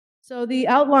So the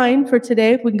outline for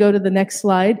today, if we can go to the next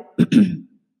slide,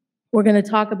 we're going to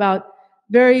talk about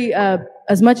very,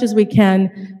 as much as we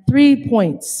can, 3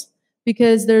 points.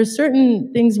 Because there's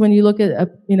certain things when you look at,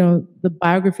 the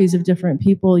biographies of different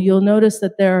people, you'll notice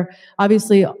that they're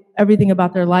obviously everything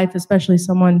about their life, especially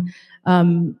someone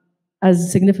as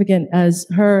significant as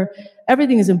her,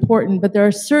 everything is important, but there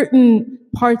are certain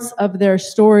parts of their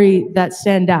story that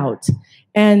stand out.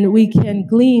 And we can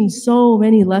glean so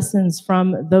many lessons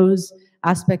from those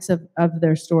aspects of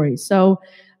their story. So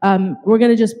we're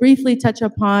going to just briefly touch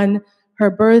upon her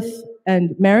birth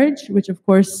and marriage, which of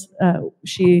course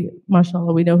she,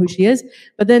 mashallah, we know who she is.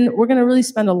 But then we're going to really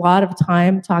spend a lot of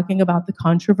time talking about the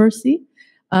controversy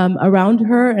around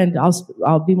her, and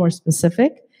I'll be more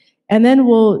specific. And then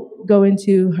we'll go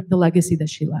into the legacy that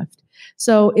she left.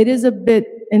 So it is a bit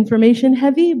information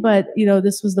heavy, but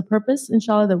this was the purpose,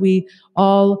 inshallah, that we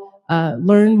all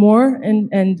learn more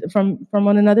and from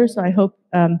one another. So I hope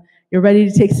you're ready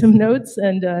to take some notes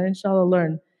and inshallah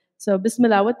learn. So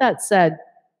bismillah, with that said,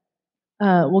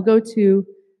 we'll go to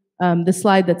the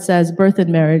slide that says birth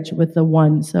and marriage with the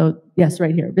 1. So yes,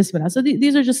 right here, bismillah. So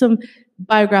these are just some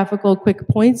biographical quick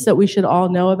points that we should all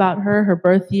know about her. Her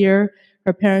birth year,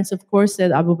 her parents, of course,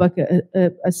 said Abu Bakr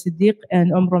as-Siddiq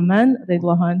and Rahman,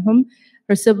 radiallahu anhum.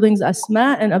 Her siblings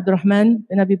Asma and Abdurrahman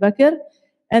bin Abi Bakr.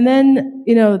 And then,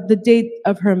 the date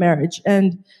of her marriage.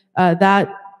 And that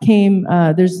came,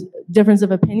 there's difference of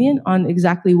opinion on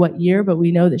exactly what year, but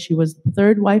we know that she was the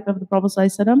 3rd wife of the Prophet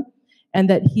ﷺ, and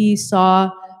that he saw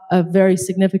a very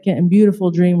significant and beautiful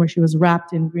dream where she was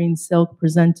wrapped in green silk,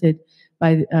 presented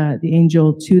by the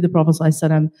angel to the Prophet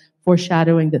ﷺ,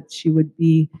 foreshadowing that she would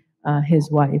be his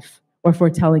wife, or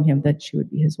foretelling him that she would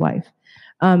be his wife.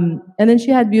 And then she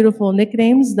had beautiful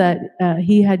nicknames that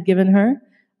he had given her.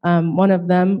 One of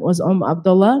them was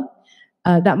Abdullah.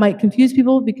 That might confuse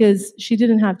people because she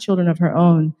didn't have children of her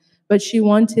own, but she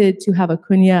wanted to have a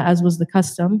kunya, as was the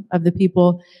custom of the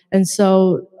people. And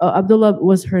so Abdullah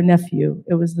was her nephew.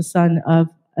 It was the son of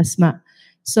Asma.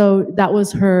 So that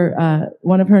was her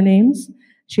one of her names.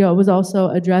 She was also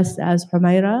addressed as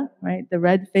Humaira, right? The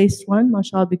red-faced one,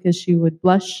 mashallah, because she would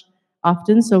blush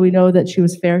often. So we know that she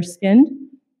was fair-skinned.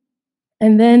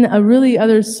 And then a really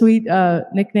other sweet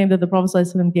nickname that the Prophet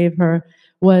ﷺ gave her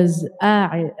was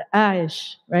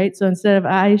Aish, right? So instead of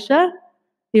Aisha,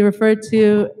 he referred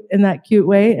to in that cute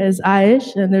way as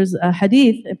Aish. And there's a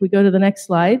hadith, if we go to the next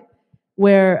slide,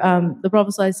 where the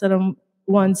Prophet ﷺ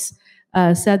once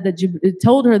said that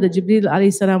told her that Jibreel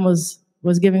alayhi salam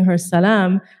was giving her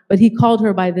salam, but he called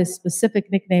her by this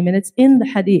specific nickname, and it's in the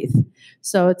hadith.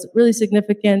 So it's really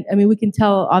significant. I mean, we can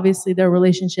tell obviously their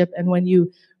relationship, and when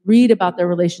you read about their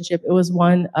relationship, it was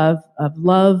one of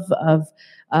love, of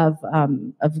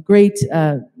great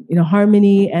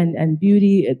harmony and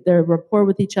beauty. Their rapport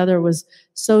with each other was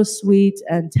so sweet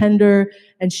and tender.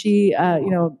 And she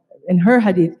in her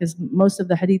hadith, because most of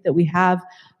the hadith that we have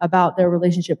about their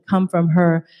relationship come from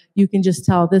her, you can just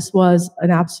tell this was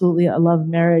absolutely a love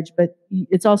marriage. But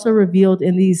it's also revealed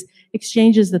in these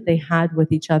exchanges that they had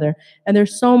with each other. And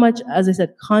there's so much, as I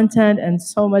said, content and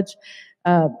so much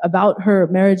about her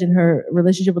marriage and her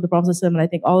relationship with the Prophet ﷺ. And I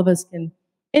think all of us can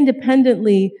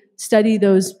independently study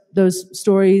those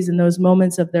stories and those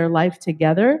moments of their life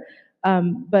together.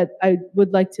 But I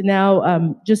would like to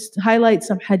now just highlight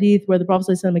some hadith where the Prophet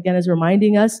ﷺ again is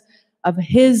reminding us of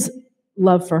his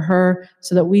love for her,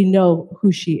 so that we know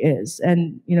who she is,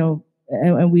 and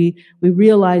we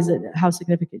realize how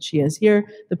significant she is. Here,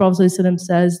 the Prophet ﷺ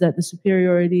says that the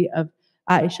superiority of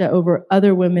Aisha over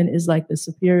other women is like the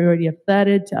superiority of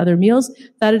tharid to other meals.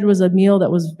 Tharid was a meal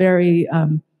that was very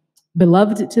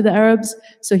beloved to the Arabs.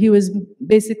 So he was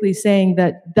basically saying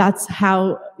that that's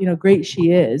how great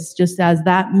she is. Just as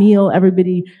that meal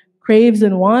everybody craves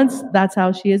and wants, that's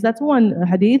how she is. That's one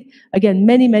hadith. Again,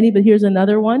 many, but here's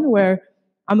another one where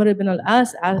Amr ibn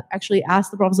al-As actually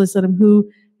asked the Prophet ﷺ who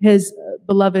his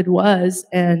beloved was,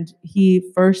 and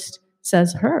he first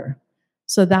says her.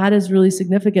 So that is really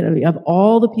significant. Of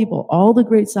all the people, all the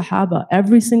great Sahaba,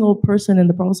 every single person in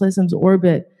the Prophet ﷺ's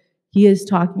orbit, he is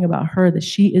talking about her, that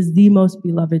she is the most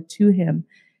beloved to him.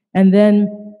 And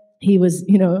then he was,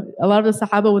 a lot of the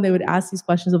Sahaba, when they would ask these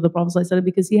questions of the Prophet ﷺ,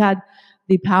 because he had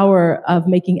the power of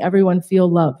making everyone feel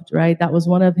loved, right? That was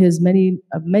one of his many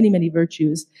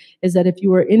virtues, is that if you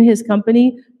were in his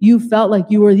company, you felt like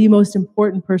you were the most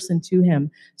important person to him.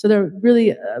 So there are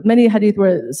really many hadith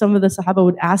where some of the Sahaba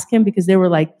would ask him, because they were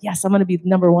like, yes, I'm going to be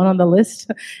number 1 on the list.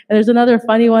 And there's another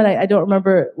funny one, I don't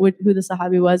remember who the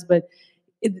Sahabi was, but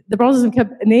the Prophet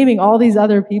kept naming all these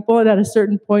other people, and at a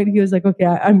certain point he was like, okay,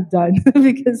 I'm done,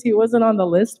 because he wasn't on the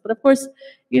list. But of course,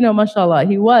 mashallah,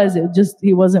 he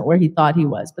wasn't where he thought he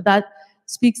was. But that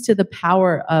speaks to the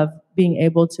power of being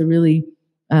able to really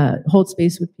hold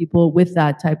space with people with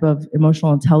that type of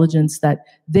emotional intelligence, that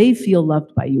they feel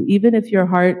loved by you, even if your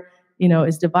heart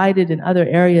is divided in other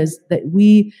areas. That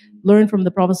we learn from the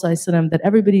Prophet ﷺ that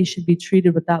everybody should be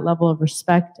treated with that level of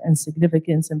respect and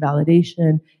significance and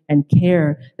validation and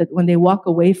care, that when they walk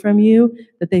away from you,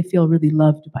 that they feel really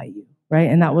loved by you, right?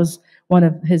 And that was one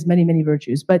of his many, many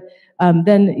virtues. But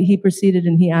then he proceeded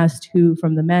and he asked who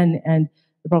from the men, and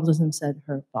the Prophet ﷺ said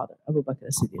her father, Abu Bakr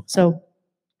as-Siddiq. So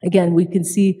again, we can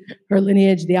see her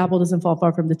lineage. The apple doesn't fall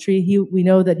far from the tree. We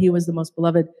know that he was the most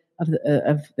beloved of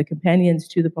the companions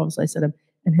to the Prophet ﷺ,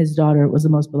 and his daughter was the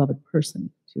most beloved person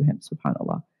to him,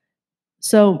 subhanAllah.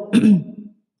 So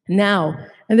now,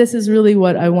 and this is really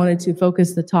what I wanted to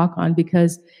focus the talk on,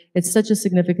 because it's such a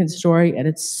significant story and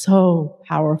it's so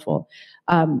powerful.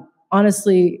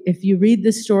 Honestly, if you read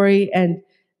this story and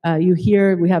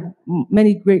we have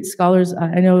many great scholars.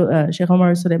 I know Shaykh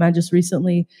Omar Suleiman just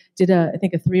recently did I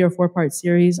think a 3 or 4 part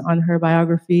series on her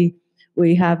biography.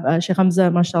 We have Shaykh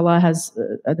Hamza, mashallah, has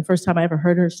the first time I ever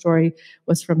heard her story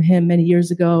was from him many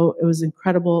years ago. It was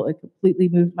incredible. It completely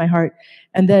moved my heart.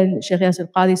 And then Shaykh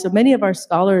Yasir Qadi. So many of our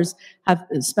scholars have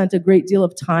spent a great deal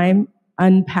of time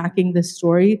unpacking this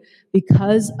story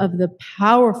because of the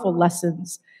powerful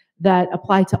lessons that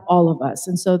apply to all of us.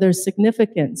 And so there's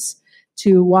significance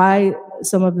to why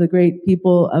some of the great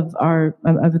people of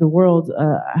the world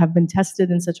have been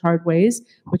tested in such hard ways,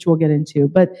 which we'll get into.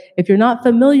 But if you're not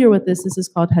familiar with this is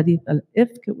called Hadith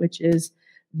al-Ifk, which is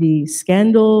the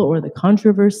scandal or the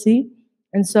controversy.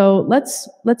 And so let's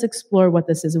explore what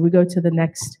this is. And we go to the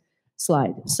next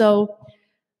slide. So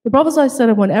the Prophet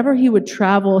ﷺ, whenever he would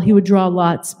travel, he would draw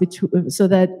lots so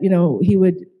that he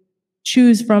would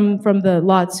choose from the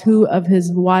lots who of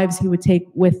his wives he would take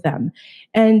with them.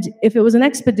 And if it was an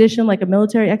expedition, like a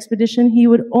military expedition, he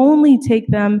would only take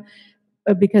them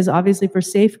because obviously for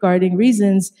safeguarding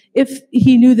reasons, if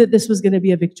he knew that this was going to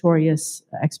be a victorious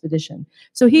expedition.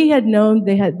 So he had known,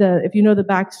 if you know the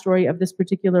backstory of this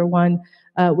particular one,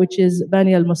 which is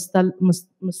Bani al-Mustaliq,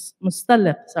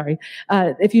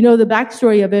 if you know the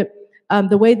backstory of it,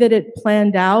 the way that it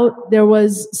planned out, there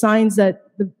was signs that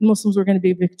the Muslims were going to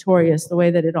be victorious, the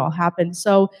way that it all happened.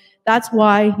 So that's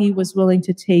why he was willing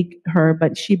to take her.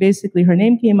 But her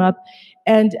name came up.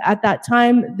 And at that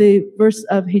time, the verse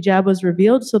of hijab was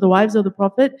revealed. So the wives of the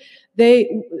Prophet, the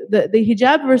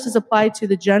hijab verses applied to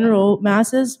the general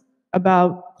masses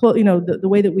about, the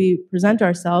way that we present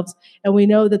ourselves. And we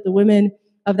know that the women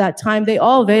of that time, they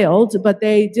all veiled, but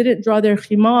they didn't draw their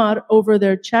khimar over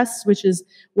their chests, which is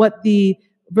what the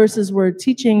verses were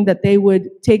teaching, that they would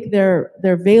take their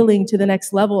veiling to the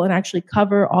next level and actually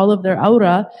cover all of their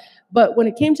aura. But when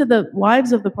it came to the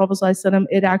wives of the Prophet ﷺ,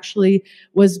 it actually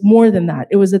was more than that.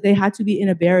 It was that they had to be in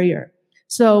a barrier.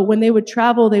 So when they would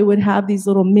travel, they would have these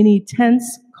little mini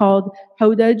tents called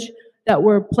hawdaj that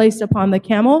were placed upon the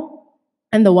camel,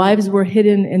 and the wives were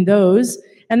hidden in those.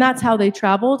 And that's how they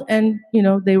traveled, and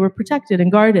they were protected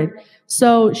and guarded.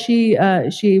 So she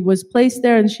was placed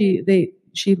there, and she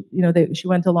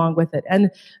went along with it.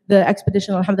 And the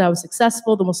expedition, alhamdulillah, was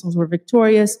successful. The Muslims were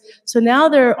victorious. So now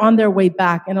they're on their way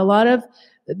back. And a lot of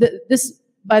this,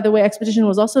 by the way, expedition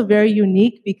was also very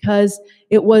unique because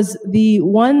it was the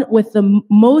one with the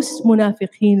most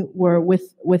munafiqeen were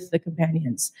with the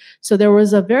companions. So there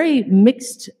was a very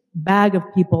mixed bag of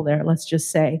people there, let's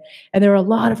just say. And there were a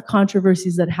lot of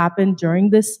controversies that happened during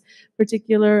this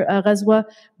particular ghazwa.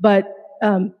 But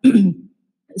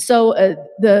So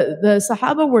the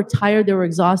Sahaba were tired, they were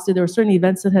exhausted, there were certain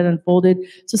events that had unfolded.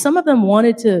 So some of them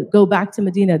wanted to go back to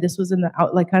Medina. This was in the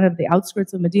kind of the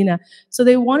outskirts of Medina. So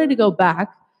they wanted to go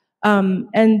back.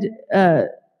 And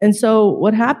so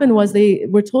what happened was they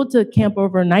were told to camp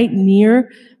overnight near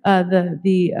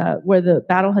where the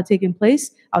battle had taken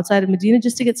place outside of Medina,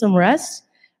 just to get some rest.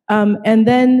 And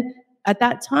then at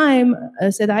that time,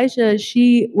 Sayyidah Aisha,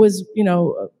 she was,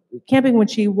 camping. When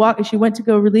she went to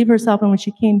go relieve herself, and when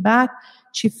she came back,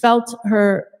 she felt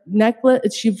her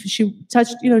necklace. She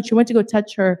touched, she went to go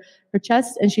touch her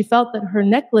chest, and she felt that her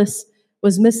necklace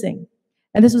was missing.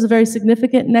 And this was a very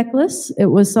significant necklace. It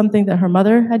was something that her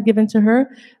mother had given to her.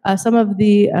 Some of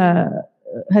the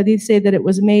hadith say that it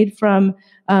was made from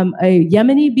a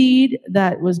Yemeni bead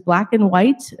that was black and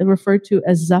white, referred to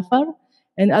as zafar,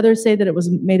 and others say that it was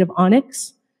made of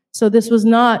onyx. So this was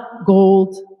not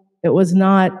gold. It was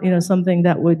not, something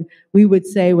that we would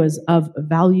say was of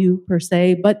value per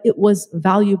se, but it was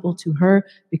valuable to her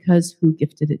because who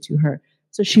gifted it to her?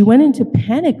 So she went into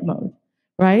panic mode,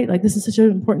 right? Like, this is such an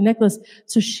important necklace.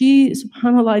 So she,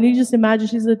 subhanAllah, and you just imagine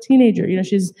she's a teenager,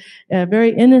 she's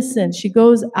very innocent. She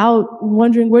goes out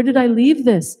wondering, where did I leave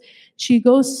this? She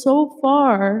goes so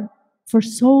far for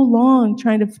so long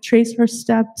trying to trace her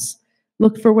steps,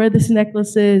 look for where this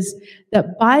necklace is,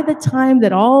 that by the time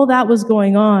that all that was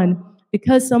going on,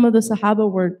 because some of the Sahaba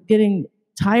were getting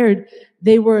tired,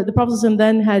 the Prophet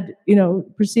then had,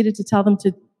 proceeded to tell them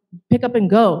to pick up and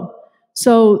go.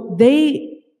 So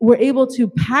they were able to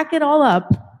pack it all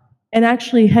up and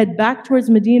actually head back towards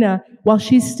Medina while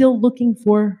she's still looking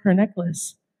for her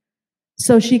necklace.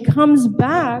 So she comes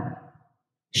back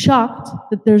shocked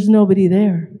that there's nobody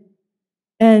there.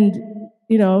 And,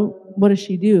 what does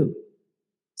she do?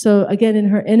 So again, in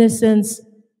her innocence,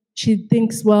 she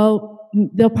thinks, well,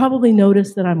 they'll probably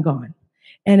notice that I'm gone.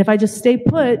 And if I just stay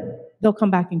put, they'll come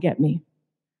back and get me.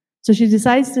 So she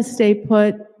decides to stay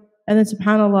put, and then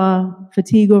subhanAllah,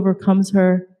 fatigue overcomes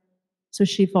her, so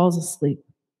she falls asleep.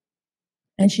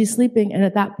 And she's sleeping, and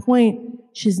at that point,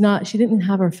 she didn't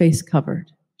have her face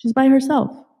covered. She's by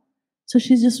herself. So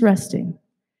she's just resting.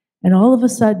 And all of a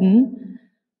sudden,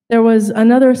 there was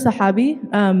another Sahabi,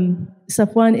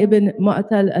 Safwan ibn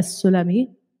Mu'tal as-Sulami.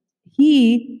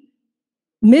 He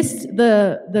missed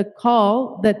the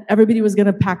call that everybody was going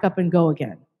to pack up and go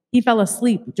again. He fell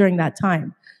asleep during that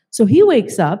time. So he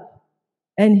wakes up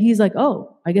and he's like,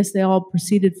 oh, I guess they all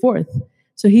proceeded forth.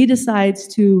 So he decides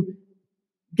to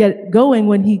get going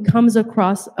when he comes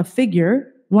across a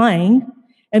figure lying.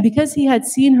 And because he had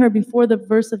seen her before the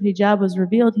verse of hijab was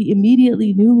revealed, he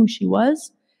immediately knew who she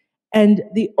was. And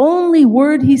the only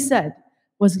word he said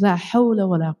was, La hawla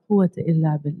wa la quwwata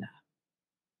illa billah.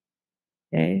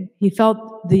 Okay? He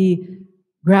felt the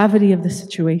gravity of the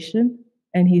situation,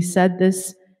 and he said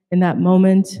this in that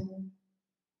moment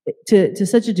to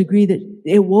such a degree that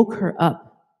it woke her up.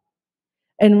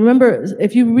 And remember,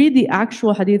 if you read the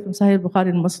actual hadith from Sahih al-Bukhari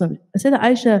and Muslim, Sayyidah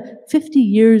Aisha, 50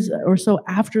 years or so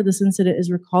after this incident, is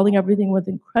recalling everything with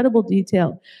incredible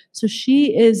detail. So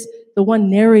she is the one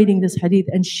narrating this hadith,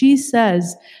 and she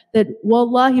says that,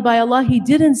 Wallahi, by Allah, he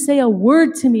didn't say a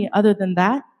word to me other than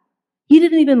that. He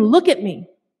didn't even look at me.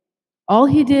 All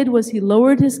he did was he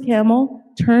lowered his camel,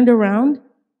 turned around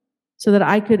so that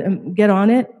I could get on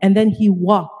it, and then he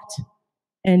walked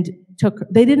and took her.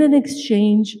 They didn't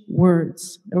exchange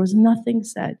words. There was nothing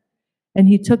said. And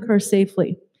he took her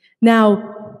safely.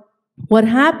 Now, what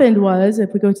happened was,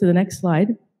 if we go to the next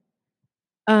slide,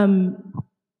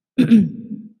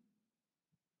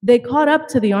 they caught up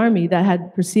to the army that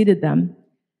had preceded them.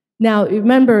 Now,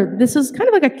 remember, this is kind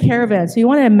of like a caravan. So you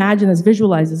want to imagine this,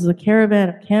 visualize this is a caravan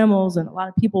of camels and a lot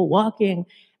of people walking.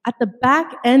 At the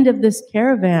back end of this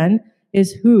caravan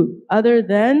is who? Other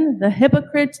than the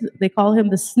hypocrite, they call him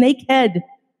the snake head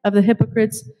of the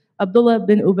hypocrites, Abdullah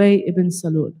bin Ubay ibn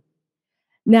Salul.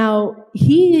 Now,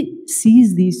 he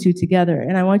sees these two together.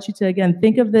 And I want you to, again,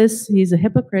 think of this. He's a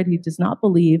hypocrite. He does not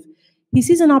believe. He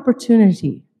sees an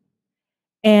opportunity.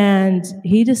 And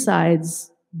he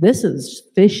decides, this is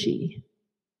fishy.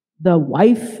 The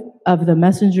wife of the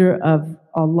messenger of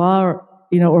Allah,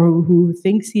 or who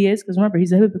thinks he is, because remember,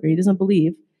 he's a hypocrite, he doesn't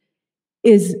believe,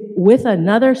 is with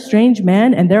another strange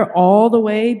man, and they're all the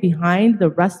way behind the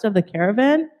rest of the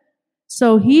caravan.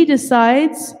 So he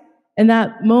decides in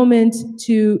that moment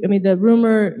the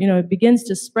rumor, it begins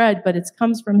to spread, but it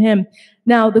comes from him.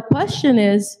 Now, the question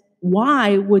is,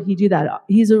 why would he do that?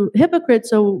 He's a hypocrite,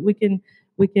 so we can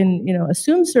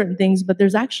assume certain things, but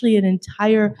there's actually an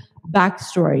entire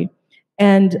backstory.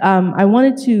 And I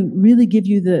wanted to really give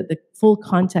you the full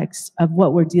context of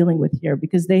what we're dealing with here,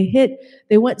 because they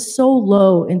went so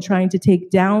low in trying to take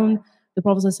down the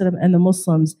Prophet ﷺ and the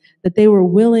Muslims that they were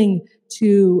willing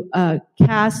to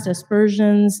cast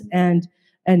aspersions and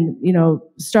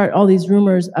start all these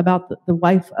rumors about the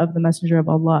wife of the Messenger of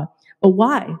Allah. But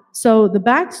why? So the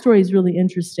backstory is really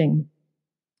interesting.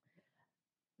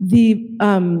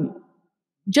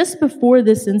 Just before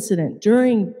this incident,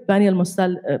 during Bani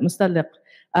al-Mustaliq,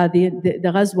 the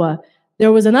Ghazwa,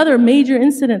 there was another major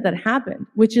incident that happened,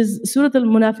 which is Surah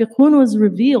Al-Munafiqun was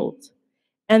revealed.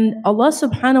 And Allah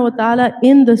subhanahu wa ta'ala,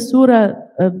 in the surah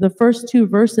of the first two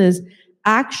verses,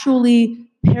 actually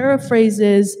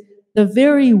paraphrases the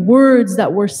very words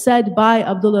that were said by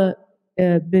Abdullah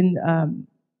bin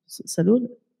Salul?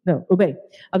 No,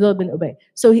 Abdullah bin Ubay.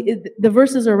 So the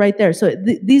verses are right there. So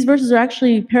these verses are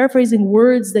actually paraphrasing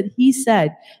words that he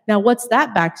said. Now, what's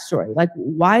that backstory? Like,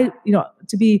 why,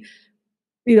 to be,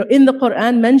 in the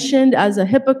Qur'an mentioned as a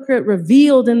hypocrite,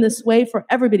 revealed in this way for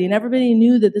everybody, and everybody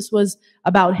knew that this was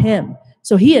about him.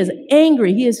 So he is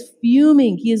angry, he is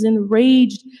fuming, he is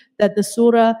enraged that the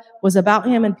surah was about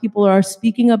him and people are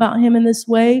speaking about him in this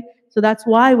way. So that's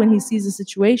why when he sees the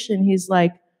situation, he's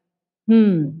like,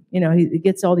 he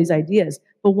gets all these ideas.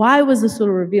 But why was the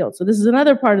surah revealed? So this is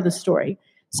another part of the story.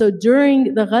 So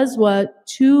during the Ghazwa,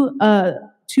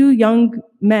 two young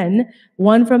men,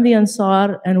 one from the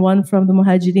Ansar and one from the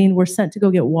Muhajirin, were sent to go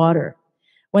get water.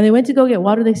 When they went to go get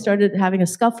water, they started having a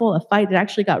scuffle, a fight. It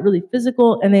actually got really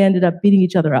physical, and they ended up beating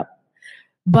each other up.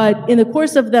 But in the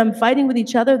course of them fighting with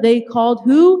each other, they called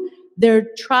who? Their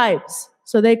tribes.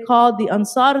 So they called the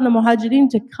Ansar and the Muhajirin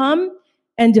to come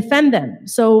and defend them.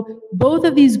 So both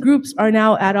of these groups are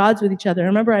now at odds with each other.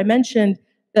 Remember, I mentioned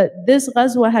that this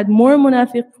Ghazwa had more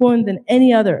munafiqun than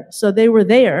any other. So they were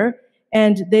there,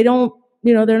 and they don't,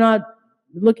 they're not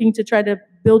looking to try to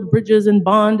build bridges and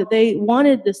bond. They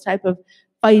wanted this type of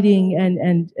fighting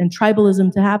and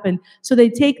tribalism to happen. So they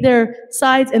take their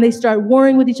sides and they start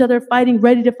warring with each other, fighting,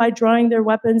 ready to fight, drawing their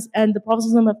weapons. And the Prophet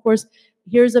ﷺ, of course,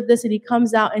 hears of this and he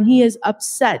comes out and he is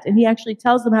upset. And he actually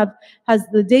tells them, has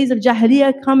the days of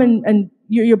Jahiliyyah come and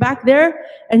you're back there?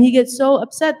 And he gets so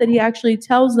upset that he actually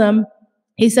tells them,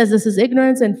 he says this is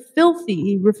ignorance and filthy.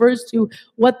 He refers to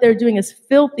what they're doing as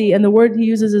filthy, and the word he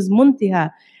uses is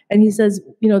muntiha. And he says,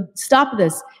 stop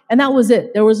this. And that was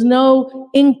it. There was no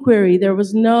inquiry. There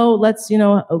was no, let's,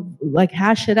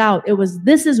 hash it out. It was,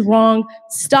 this is wrong.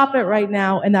 Stop it right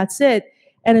now. And that's it.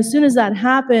 And as soon as that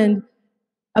happened,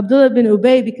 Abdullah bin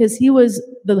Ubay, because he was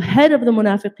the head of the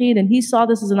munafiqeen and he saw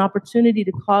this as an opportunity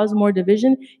to cause more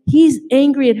division, he's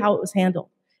angry at how it was handled.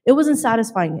 It wasn't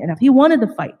satisfying enough. He wanted to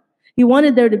fight. He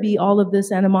wanted there to be all of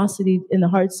this animosity in the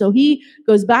heart. So he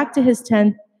goes back to his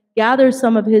tent, gathers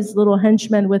some of his little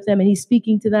henchmen with him, and he's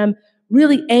speaking to them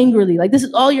really angrily, like, this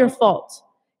is all your fault.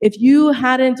 If you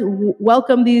hadn't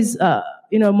welcomed these,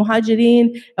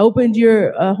 muhajirin, opened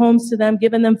your homes to them,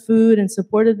 given them food and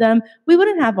supported them, we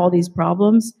wouldn't have all these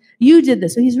problems. You did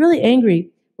this. So he's really angry.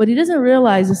 What he doesn't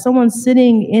realize is someone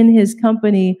sitting in his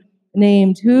company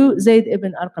named who? Zayd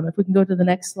ibn Arqam. If we can go to the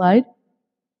next slide.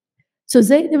 So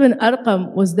Zayd ibn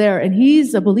Arqam was there, and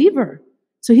he's a believer.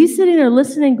 So he's sitting there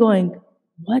listening, going,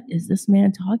 what is this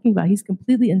man talking about? He's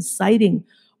completely inciting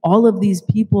all of these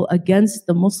people against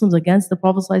the Muslims, against the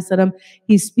Prophet ﷺ.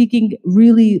 He's speaking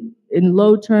really in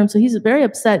low terms. So he's very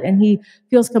upset, and he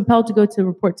feels compelled to go to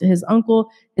report to his uncle.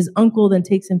 His uncle then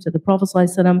takes him to the Prophet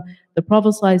ﷺ. The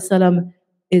Prophet ﷺ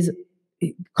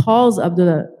calls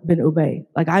Abdullah bin Ubay.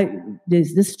 Like,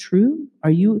 is this true?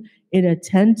 Are you in a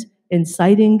tent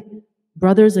inciting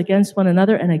brothers against one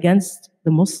another and against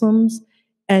the Muslims?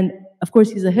 And of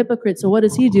course, he's a hypocrite. So what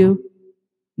does he do?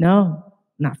 No,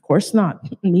 of course not.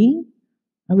 Me?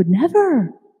 I would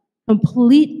never.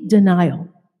 Complete denial.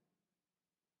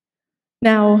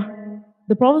 Now,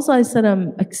 the Prophet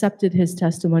ﷺ accepted his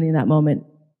testimony in that moment.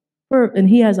 And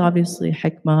he has obviously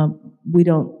hikmah. We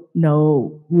don't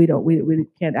know. We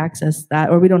can't access that,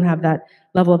 or we don't have that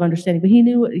level of understanding. But he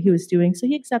knew what he was doing, so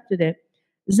he accepted it.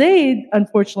 Zayd,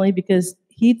 unfortunately, because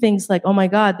he thinks like, oh my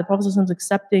God, the Prophet ﷺ is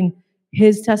accepting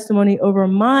his testimony over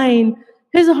mine,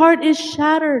 his heart is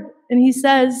shattered. And he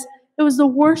says, it was the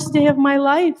worst day of my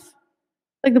life.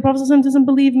 Like, the Prophet ﷺ doesn't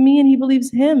believe me and he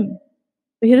believes him.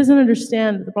 But he doesn't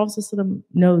understand that the Prophet ﷺ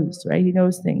knows, right? He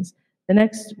knows things. The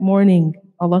next morning,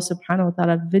 Allah subhanahu wa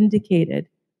ta'ala vindicated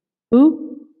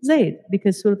who? Zayd,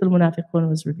 because Surah Al-Munafiqun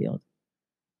was revealed.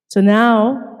 So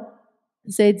now,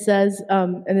 Zayd says,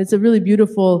 and it's a really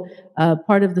beautiful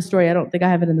part of the story. I don't think I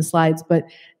have it in the slides, but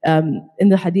in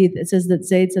the hadith, it says that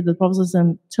Zayd said the Prophet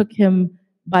ﷺ took him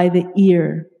by the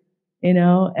ear,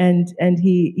 and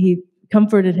he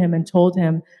comforted him and told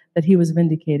him that he was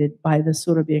vindicated by the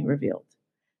surah being revealed.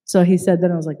 So he said that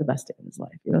it was like the best day of his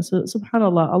life. So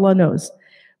subhanAllah, Allah knows.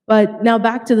 But now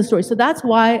back to the story. So that's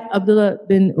why Abdullah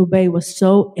bin Ubay was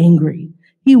so angry.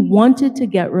 He wanted to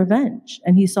get revenge,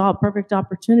 and he saw a perfect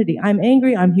opportunity. I'm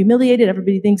angry, I'm humiliated,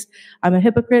 everybody thinks I'm a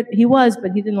hypocrite. He was,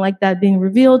 but he didn't like that being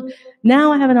revealed.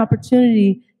 Now I have an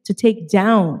opportunity to take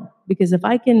down, because if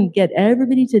I can get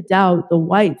everybody to doubt the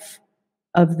wife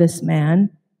of this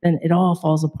man, then it all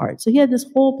falls apart. So he had this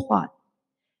whole plot,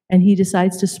 and he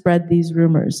decides to spread these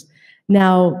rumors.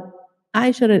 Now,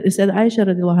 Aisha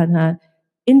radiallahu anha,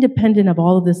 independent of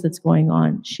all of this that's going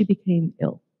on, she became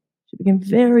ill. She became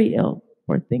very ill.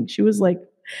 Poor thing. She was like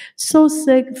so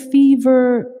sick,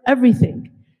 fever,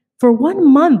 everything. For 1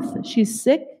 month, she's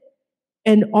sick,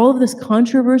 and all of this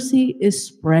controversy is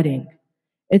spreading.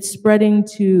 It's spreading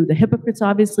to the hypocrites,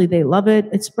 obviously, they love it.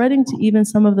 It's spreading to even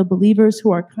some of the believers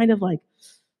who are kind of like,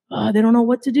 they don't know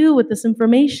what to do with this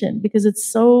information because it's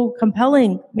so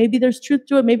compelling. Maybe there's truth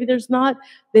to it, maybe there's not.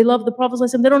 They love the Prophet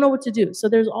ﷺ, they don't know what to do. So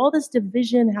there's all this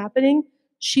division happening.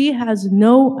 She has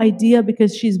no idea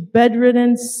because she's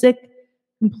bedridden, sick,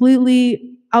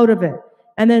 completely out of it.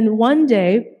 And then one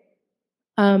day,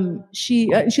 she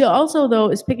also, though,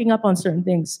 is picking up on certain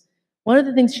things. One of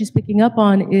the things she's picking up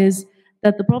on is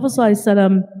that the Prophet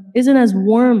ﷺ isn't as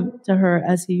warm to her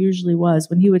as he usually was.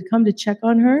 When he would come to check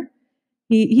on her,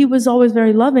 he was always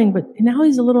very loving, but now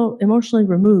he's a little emotionally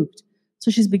removed.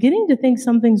 So she's beginning to think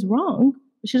something's wrong,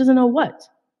 but she doesn't know what.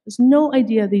 There's no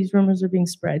idea these rumors are being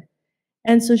spread.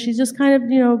 And so she's just kind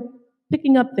of,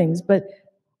 picking up things. But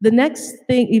the next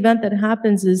event that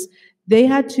happens is they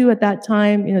had to, at that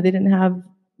time, they didn't have,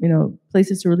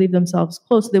 places to relieve themselves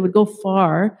close. So they would go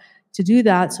far to do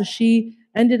that. So she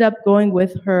ended up going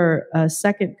with her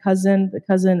second cousin, the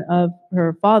cousin of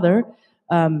her father,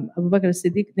 Abu Bakr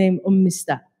as-Siddiq, named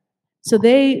Mista. So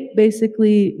they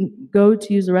basically go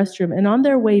to use the restroom. And on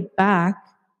their way back,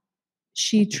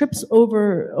 Mista trips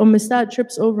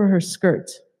over her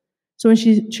skirt. So when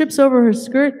she trips over her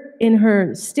skirt, in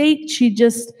her state, she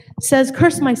just says,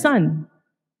 "Curse my son."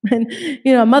 And,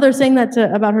 a mother saying that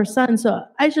about her son. So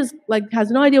Aisha has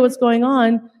no idea what's going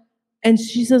on. And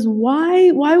she says,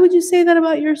 why would you say that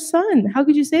about your son? How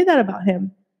could you say that about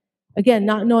him? Again,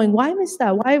 not knowing why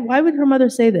Mista. Why would her mother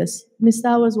say this?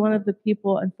 Mista was one of the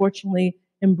people, unfortunately,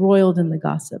 embroiled in the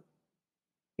gossip.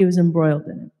 He was embroiled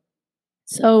in it.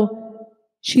 So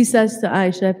she says to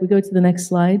Aisha, if we go to the next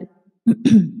slide,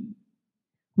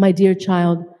 "My dear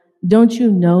child, don't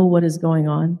you know what is going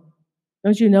on?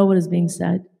 Don't you know what is being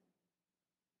said?"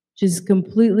 She's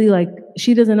completely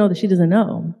she doesn't know that she doesn't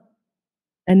know.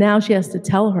 And now she has to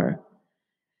tell her.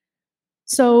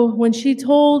 So when she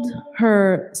told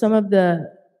her, some of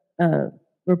the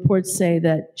reports say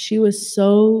that she was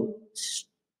so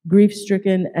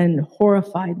grief-stricken and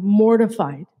horrified,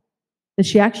 mortified, that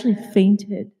she actually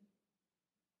fainted.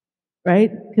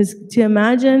 Right? Because to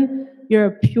imagine you're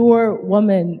a pure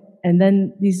woman and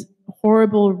then these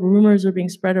horrible rumors are being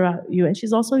spread around you. And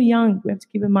she's also young. We have to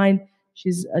keep in mind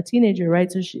she's a teenager,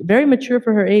 right? So she's very mature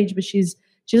for her age, but she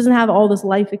doesn't have all this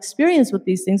life experience with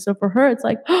these things. So for her, it's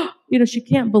she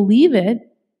can't believe it.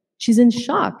 She's in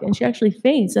shock and she actually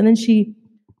faints. And then she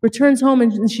returns home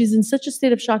and she's in such a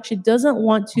state of shock. She doesn't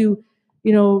want to,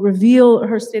 reveal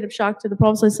her state of shock to the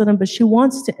Prophet ﷺ, but she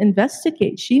wants to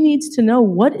investigate. She needs to know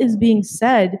what is being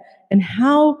said and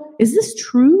how, is this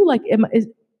true?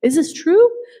 Is this true?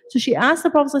 So she asked the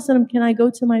Prophet ﷺ, can I go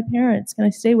to my parents? Can I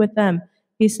stay with them?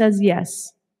 He says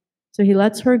yes. So he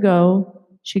lets her go.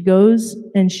 She goes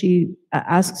and she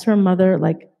asks her mother,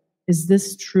 is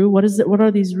this true? What is it? What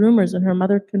are these rumors? And her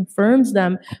mother confirms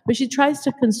them, but she tries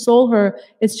to console her.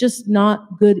 It's just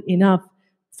not good enough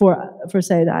for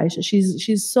Sayyidah Aisha.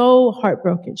 She's so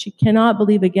heartbroken. She cannot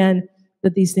believe again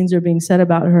that these things are being said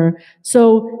about her.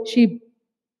 So she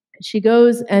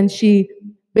goes and she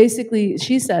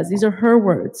says, these are her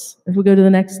words. If we go to the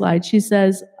next slide, she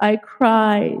says, "I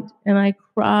cried and I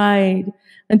cried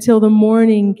until the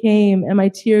morning came and my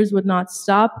tears would not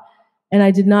stop and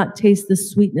I did not taste the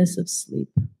sweetness of sleep."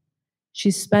 She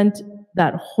spent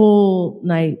that whole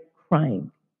night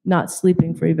crying, not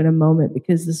sleeping for even a moment,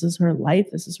 because this is her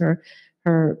life, this is her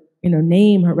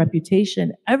name, her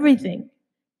reputation, everything.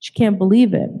 She can't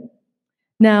believe it.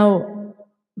 Now,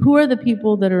 who are the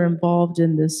people that are involved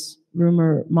in this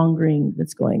rumor mongering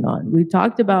that's going on? We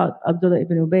talked about Abdullah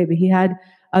ibn Ubay, but he had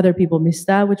other people.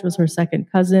 Mista, which was her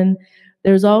second cousin.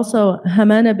 There's also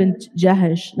Hamana bint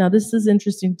Jahash. Now this is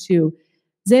interesting too.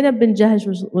 Zainab bin Jahash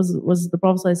was the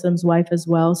Prophet ﷺ's wife as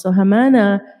well. So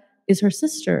Hamana is her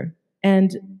sister.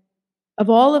 And of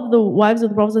all of the wives of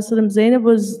the Prophet ﷺ, Zainab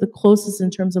was the closest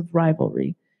in terms of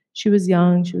rivalry. She was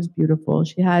young, she was beautiful.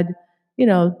 She had,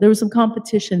 there was some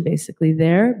competition basically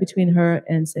there between her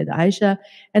and Sayyidah Aisha.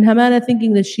 And Hamana,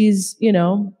 thinking that she's,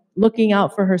 looking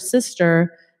out for her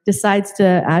sister, decides to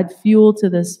add fuel to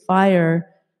this fire,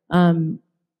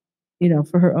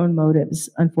 for her own motives,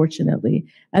 unfortunately.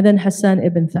 And then Hassan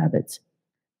ibn Thabit.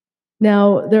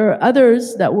 Now, there are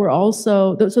others that were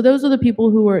also, so those are the people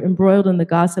who were embroiled in the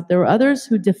gossip. There were others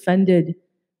who defended,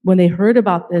 when they heard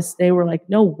about this, they were like,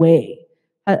 no way.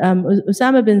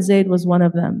 Usama bin Zayd was one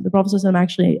of them. The Prophet ﷺ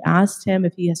actually asked him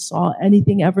if he saw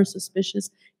anything ever suspicious.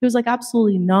 He was like,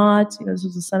 absolutely not. This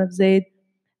was the son of Zayd.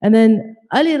 And then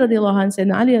Ali radiallahu anh said,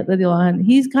 Ali radiallahu anh,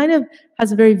 he kind of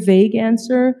has a very vague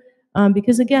answer,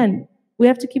 because again, we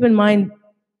have to keep in mind,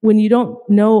 when you don't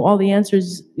know all the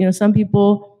answers, some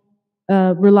people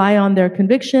rely on their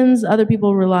convictions, other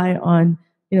people rely on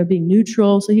being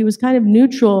neutral. So he was kind of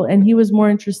neutral, and he was more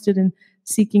interested in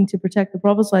seeking to protect the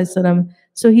Prophet ﷺ.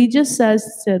 So he just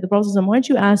says to the Prophet ﷺ, why don't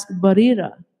you ask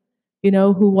Barira,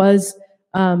 who was,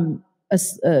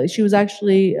 she was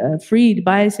actually freed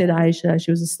by Sayyidah Aisha.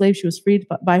 She was a slave, she was freed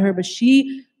by her, but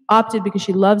she opted, because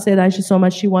she loved Sayyidah Aisha so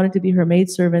much, she wanted to be her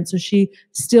maidservant. So she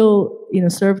still,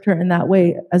 served her in that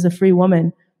way as a free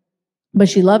woman. But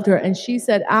she loved her, and she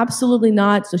said, absolutely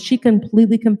not. So she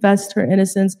completely confessed her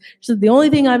innocence. She said, the only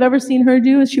thing I've ever seen her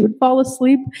do is she would fall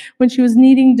asleep when she was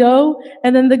kneading dough,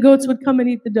 and then the goats would come and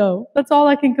eat the dough. That's all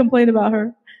I can complain about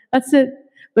her. That's it.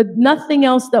 But nothing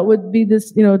else that would be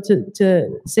this,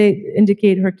 to say,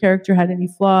 indicate her character had any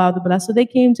flaw. So they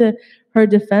came to her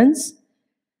defense.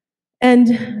 And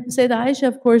Sayyidah Aisha,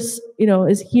 of course,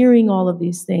 is hearing all of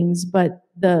these things, but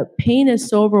the pain is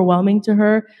so overwhelming to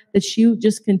her that she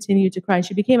just continued to cry.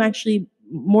 She became actually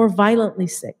more violently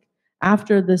sick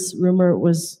after this rumor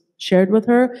was shared with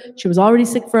her. She was already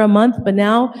sick for a month, but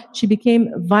now she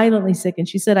became violently sick. And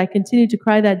she said, I continued to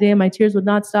cry that day and my tears would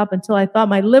not stop until I thought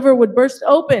my liver would burst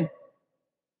open.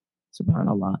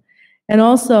 SubhanAllah. And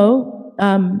also,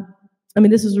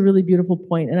 this is a really beautiful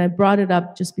point, and I brought it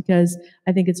up just because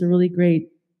I think it's a really great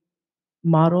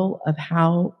model of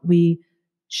how we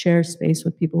share space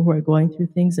with people who are going through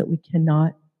things that we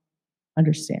cannot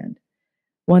understand.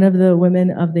 One of the women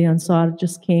of the Ansar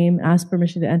just came, asked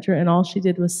permission to enter, and all she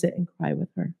did was sit and cry with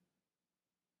her.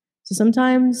 So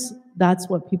sometimes that's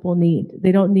what people need.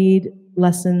 They don't need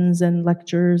lessons and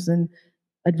lectures and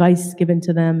advice given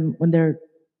to them when they're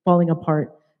falling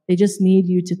apart. They just need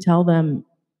you to tell them,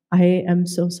 I am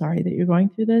so sorry that you're going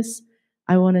through this.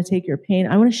 I want to take your pain.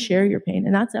 I want to share your pain.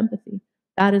 And that's empathy.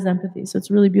 That is empathy. So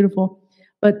it's really beautiful.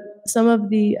 But some of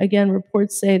the, again,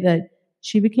 reports say that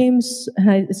she became,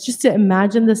 it's just to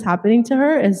imagine this happening to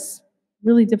her is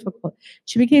really difficult.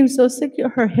 She became so sick,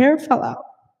 her hair fell out.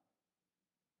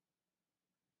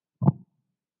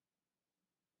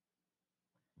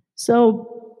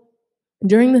 So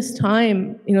during this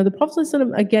time, the Prophet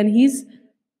ﷺ, again,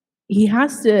 he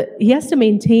has to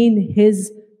maintain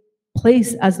his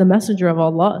place as the messenger of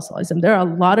Allah. There are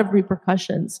a lot of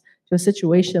repercussions to a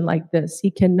situation like this. He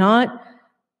cannot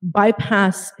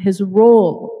bypass his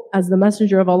role as the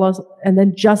messenger of Allah and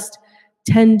then just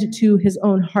tend to his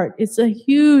own heart. It's a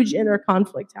huge inner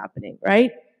conflict happening,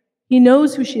 right? He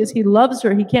knows who she is. He loves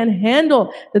her. He can't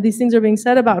handle that these things are being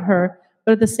said about her.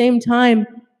 But at the same time,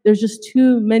 there's just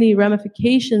too many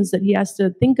ramifications that he has to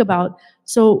think about.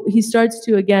 So he starts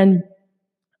to, again,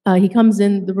 he comes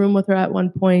in the room with her at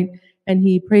one point and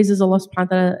he praises Allah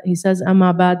subhanahu wa ta'ala. He says,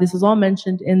 Amma ba'd. This is all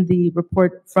mentioned in the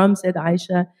report from Sayyidah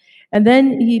Aisha. And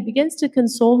then he begins to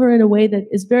console her in a way that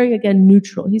is very, again,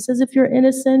 neutral. He says, if you're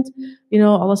innocent,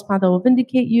 Allah subhanahu wa ta'ala will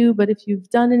vindicate you. But if you've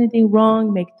done anything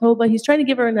wrong, make tawbah. He's trying to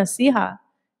give her a nasiha.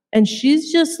 And she's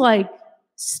just like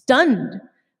stunned.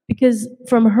 Because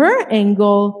from her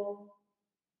angle,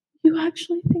 you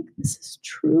actually think this is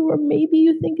true, or maybe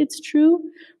you think it's true.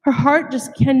 Her heart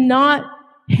just cannot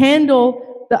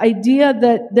handle the idea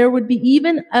that there would be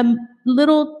even a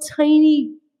little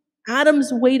tiny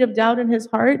atom's weight of doubt in his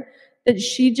heart, that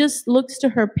she just looks to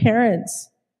her parents.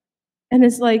 And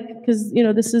it's like, because,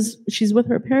 she's with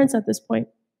her parents at this point.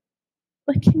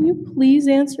 Like, can you please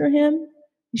answer him?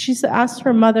 She asked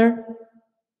her mother,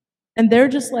 and they're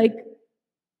just like,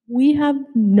 we have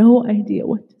no idea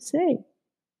what to say.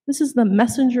 This is the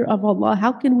messenger of Allah.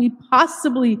 How can we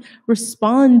possibly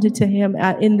respond to him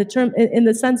in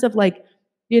the sense of like,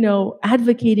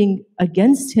 advocating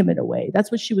against him in a way?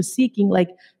 That's what she was seeking, like,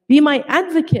 be my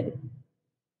advocate.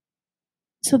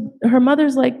 So her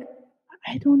mother's like,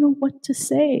 I don't know what to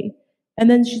say. And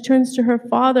then she turns to her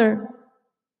father,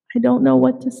 I don't know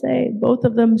what to say. Both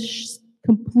of them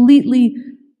completely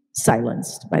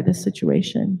silenced by this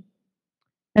situation.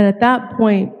 And at that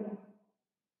point,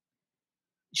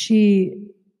 she,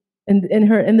 in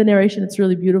the narration, it's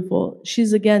really beautiful.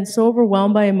 She's again so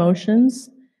overwhelmed by emotions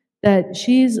that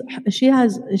she's a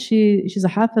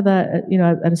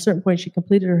hafidha. At a certain point, she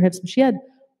completed her hifz. She had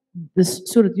this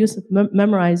Surah Yusuf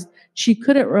memorized. She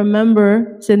couldn't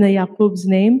remember Sayyidina Yaqub's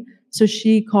name, so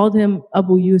she called him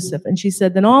Abu Yusuf. And she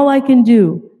said, then all I can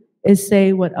do is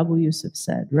say what Abu Yusuf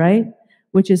said, right?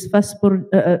 Which is فَصَبُّرْ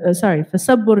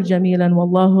جَمِيلًا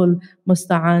وَاللَّهُ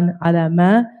الْمُسْتَعَانُ عَلَى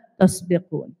مَا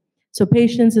تَصْبِقُونَ. So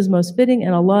patience is most fitting,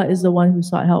 and Allah is the one who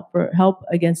sought help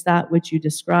against that which you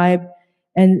described.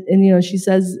 And she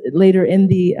says later in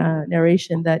the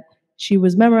narration that she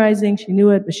was memorizing, she knew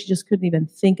it, but she just couldn't even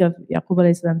think of Yaqub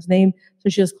alayhi salam's name, so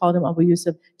she just called him Abu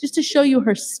Yusuf, just to show you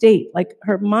her state. Like,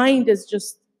 her mind is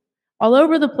just all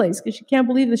over the place because she can't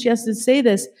believe that she has to say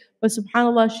this. But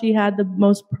subhanAllah, she had the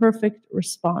most perfect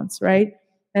response, right?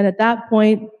 And at that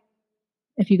point,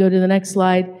 If you go to the next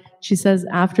slide, she says,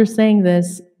 after saying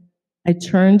this, I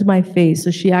turned my face.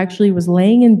 So she actually was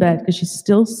laying in bed because she's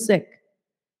still sick.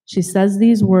 She says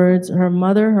these words. Her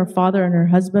mother, her father, and her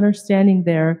husband are standing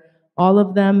there, all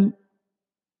of them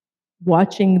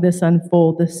watching this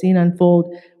unfold, this scene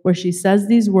unfold, where she says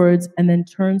these words and then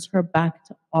turns her back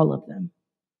to all of them.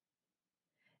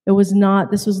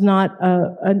 This was not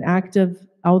an act of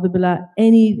A'udhu Billah,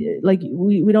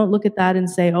 we don't look at that and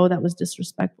say, oh, that was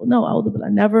disrespectful. No, A'udhu Billah,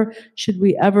 never should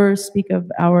we ever speak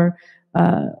of our,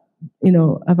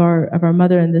 of our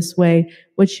mother in this way.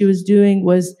 What she was doing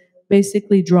was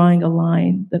basically drawing a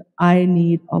line that I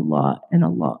need Allah and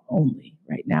Allah only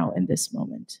right now in this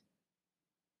moment.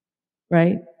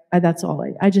 Right? That's all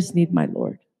I just need my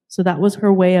Lord. So that was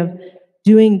her way of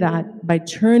doing that by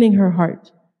turning her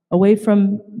heart away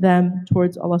from them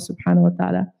towards Allah subhanahu wa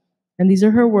ta'ala. And these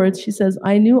are her words. She says,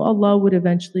 I knew Allah would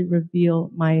eventually reveal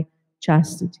my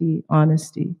chastity,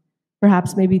 honesty.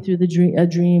 Perhaps maybe through a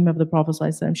dream of the Prophet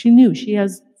ﷺ. She knew, she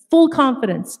has full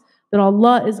confidence that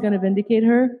Allah is going to vindicate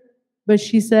her. But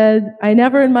she said, I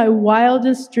never in my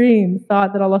wildest dream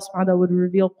thought that Allah subhanahu wa ta'ala would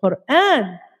reveal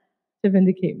Qur'an to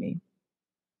vindicate me.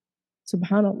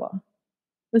 Subhanallah.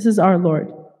 This is our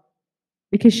Lord.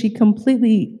 Because she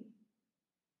completely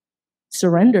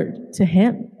surrendered to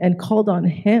Him and called on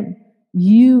Him.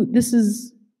 This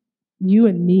is you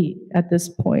and me at this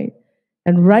point.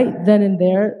 And right then and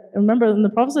there, remember when the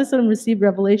Prophet ﷺ received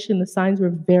revelation, the signs were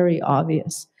very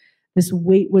obvious. This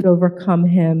weight would overcome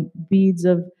him, beads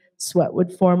of sweat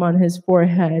would form on his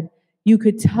forehead. You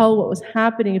could tell what was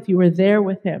happening if you were there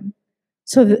with him.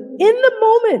 So that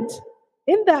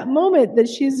in that moment that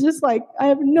she's just like, I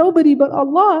have nobody but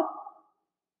Allah.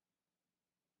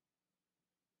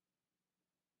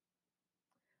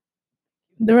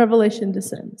 The revelation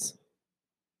descends.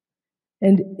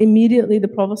 And immediately the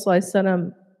Prophet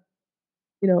ﷺ,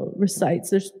 recites,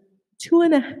 there's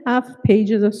 2.5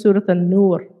 pages of Surah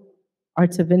An-Nur are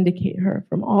to vindicate her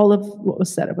from all of what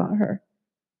was said about her.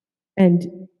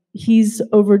 And he's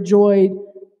overjoyed,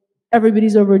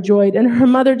 everybody's overjoyed. And her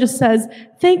mother just says,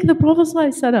 thank the Prophet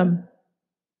ﷺ.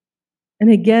 And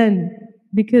again,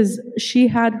 because she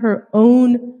had her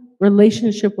own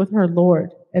relationship with her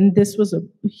Lord. And this was a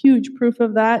huge proof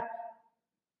of that.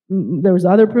 There was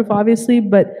other proof, obviously,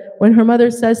 but when her mother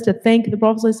says to thank the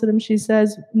Prophet ﷺ, she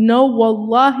says, no,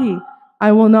 wallahi,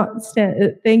 I will not stand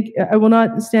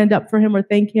up for him or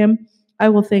thank him. I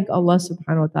will thank Allah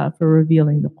subhanahu wa ta'ala for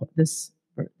revealing these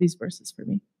verses for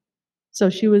me. So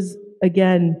she was,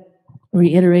 again,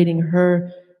 reiterating her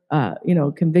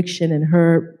conviction and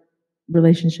her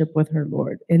relationship with her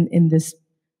Lord in this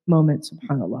moment,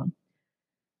 subhanAllah.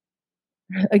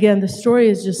 Again, the story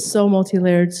is just so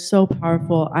multi-layered, so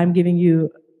powerful. I'm giving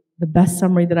you the best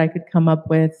summary that I could come up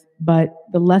with, but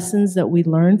the lessons that we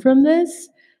learn from this,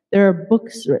 there are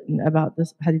books written about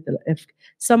this hadith al-ifk.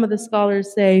 Some of the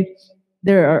scholars say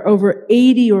there are over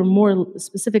 80 or more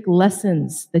specific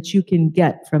lessons that you can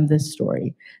get from this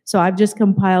story. So I've just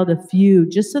compiled a few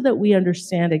just so that we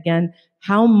understand, again,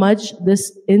 how much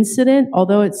this incident,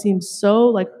 although it seems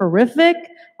so horrific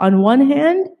on one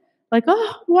hand,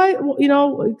 why,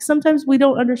 sometimes we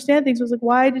don't understand things. It's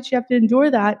why did she have to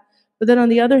endure that? But then on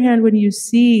the other hand, when you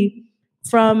see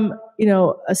from,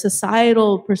 a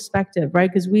societal perspective,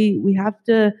 right? Because we have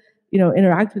to,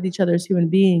 interact with each other as human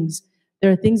beings.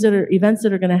 There are events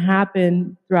that are going to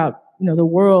happen throughout, the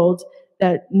world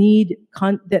that need,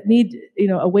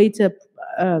 a way to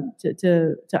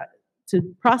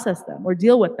process them or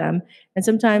deal with them. And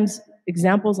sometimes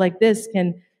examples like this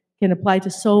can apply to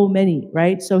so many,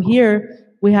 right? So here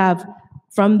we have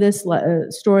from this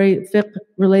story, fiqh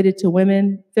related to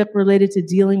women, fiqh related to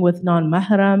dealing with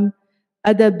non-mahram,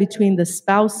 adab between the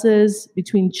spouses,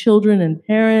 between children and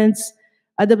parents,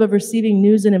 adab of receiving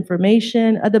news and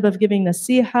information, adab of giving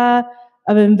nasiha,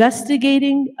 of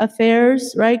investigating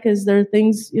affairs, right? Because there are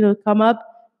things, come up.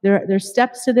 There are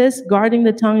steps to this, guarding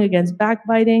the tongue against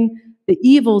backbiting, the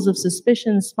evils of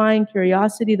suspicion, spying,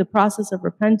 curiosity, the process of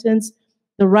repentance,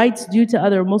 the rights due to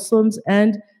other Muslims,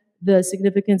 and the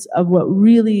significance of what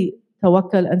really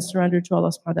tawakkul and surrender to Allah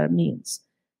subhanahu wa ta'ala means.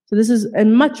 So this is,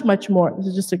 and much, much more. This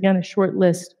is just, again, a short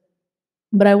list.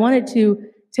 But I wanted to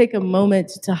take a moment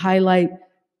to highlight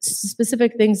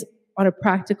specific things on a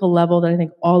practical level that I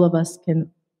think all of us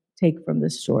can take from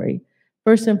this story.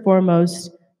 First and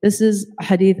foremost, this is a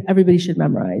hadith everybody should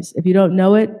memorize. If you don't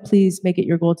know it, please make it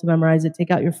your goal to memorize it.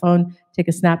 Take out your phone, take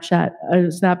a snapshot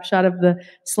of the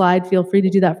slide. Feel free to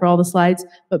do that for all the slides,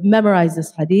 but memorize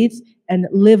this hadith and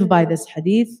live by this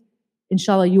hadith.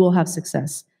 Inshallah, you will have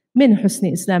success. Min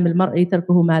husni islam al-mar'i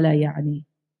tarkuhu ma la ya'ni.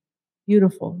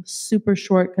 Beautiful, super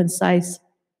short, concise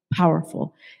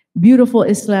Powerful. Beautiful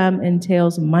Islam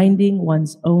entails minding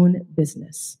one's own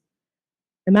business.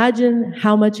 Imagine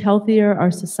how much healthier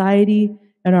our society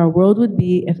and our world would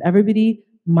be if everybody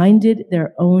minded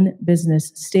their own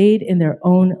business, stayed in their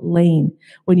own lane.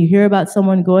 When you hear about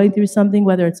someone going through something,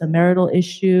 whether it's a marital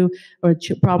issue or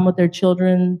a problem with their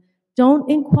children, don't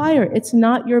inquire. It's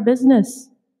not your business.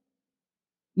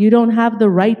 You don't have the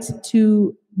right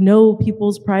to know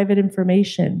people's private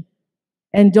information.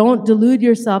 And don't delude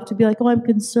yourself to be like, oh, I'm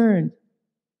concerned.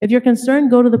 If you're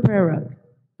concerned, go to the prayer rug.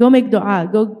 Go make dua.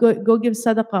 Go give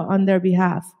sadaqah on their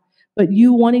behalf. But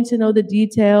you wanting to know the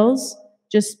details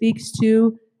just speaks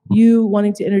to you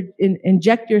wanting to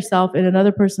inject yourself in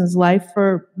another person's life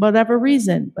for whatever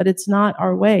reason. But it's not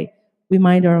our way. We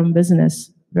mind our own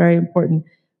business. Very important.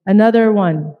 Another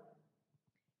one.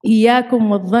 إِيَّاكُمْ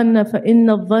وَالظَّنَّ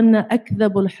فَإِنَّ الظَّنَّ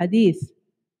أَكْذَبُ الْحَدِيثِ.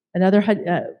 Another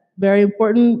very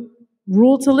important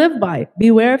rule to live by.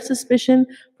 Beware of suspicion,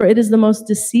 for it is the most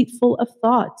deceitful of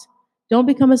thought. Don't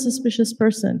become a suspicious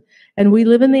person. And we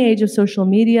live in the age of social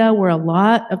media where a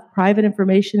lot of private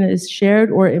information is shared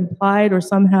or implied or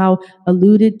somehow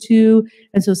alluded to.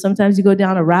 And so sometimes you go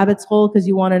down a rabbit's hole because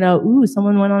you want to know, ooh,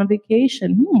 someone went on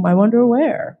vacation. I wonder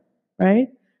where, right?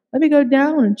 Let me go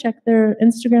down and check their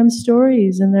Instagram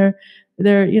stories and their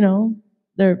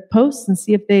posts and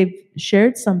see if they've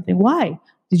shared something. Why?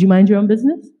 Did you mind your own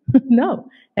business? No.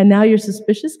 And now you're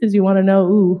suspicious because you want to know,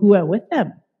 ooh, who went with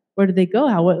them? Where did they go?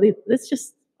 It's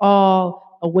just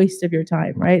all a waste of your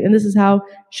time, right? And this is how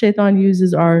shaitan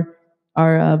uses our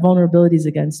vulnerabilities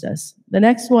against us. The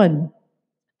next one,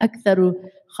 أكثر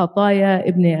خطايا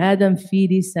ابن آدم في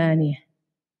لسانه.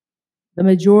 The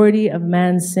majority of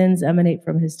man's sins emanate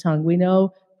from his tongue. We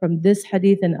know from this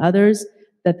hadith and others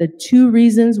that the two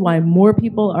reasons why more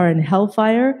people are in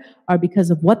hellfire are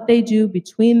because of what they do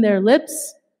between their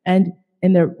lips and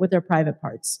with their private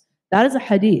parts. That is a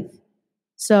hadith.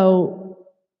 So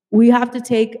we have to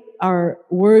take our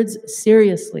words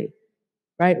seriously,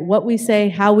 right? What we say,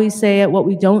 how we say it, what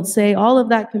we don't say, all of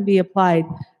that can be applied.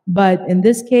 But in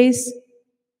this case,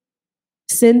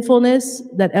 sinfulness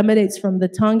that emanates from the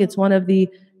tongue, it's one of the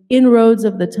inroads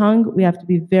of the tongue. We have to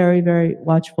be very, very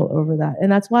watchful over that.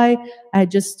 And that's why I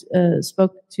just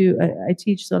I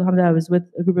teach, so alhamdulillah, I was with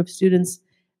a group of students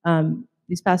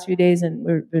these past few days, and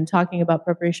we've been talking about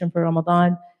preparation for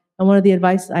Ramadan. And one of the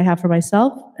advice I have for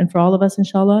myself and for all of us,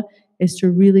 inshallah, is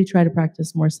to really try to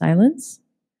practice more silence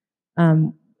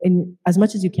in as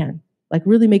much as you can. Like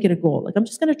really make it a goal. Like I'm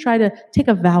just going to try to take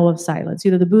a vow of silence.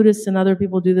 The Buddhists and other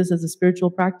people do this as a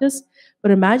spiritual practice.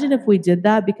 But imagine if we did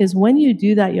that, because when you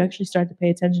do that, you actually start to pay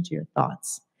attention to your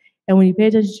thoughts. And when you pay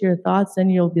attention to your thoughts, then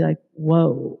you'll be like,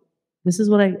 whoa, this is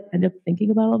what I end up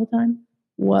thinking about all the time?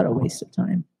 What a waste of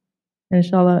time. And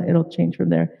inshallah, it'll change from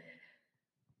there.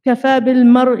 كَفَى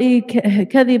بِالْمَرْءِ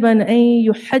كَذِبًا أَن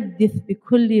يُحَدِّثْ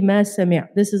بِكُلِّ مَا سَمِعَ.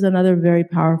 This is another very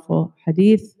powerful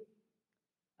hadith.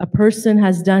 A person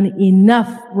has done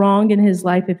enough wrong in his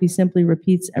life if he simply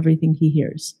repeats everything he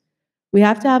hears. We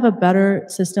have to have a better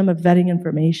system of vetting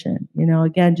information.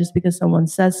 Again, just because someone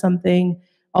says something,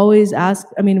 always ask.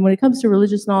 When it comes to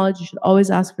religious knowledge, you should always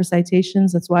ask for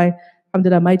citations. That's why,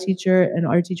 alhamdulillah, my teacher and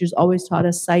our teachers always taught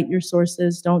us, cite your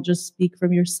sources. Don't just speak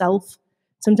from yourself.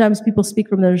 Sometimes people speak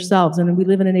from themselves, and we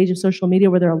live in an age of social media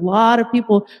where there are a lot of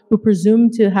people who presume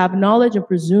to have knowledge and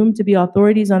presume to be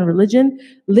authorities on religion,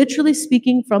 literally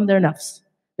speaking from their nafs.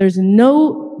 There's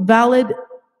no valid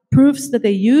proofs that they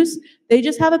use. They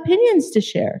just have opinions to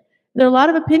share. There are a lot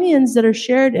of opinions that are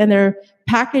shared, and they're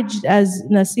packaged as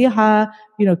nasiha,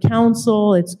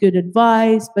 counsel, it's good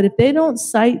advice. But if they don't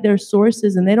cite their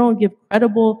sources and they don't give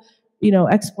credible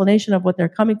explanation of what they're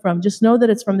coming from, just know that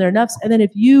it's from their nafs. And then if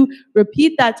you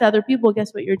repeat that to other people,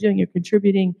 guess what you're doing? You're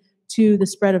contributing to the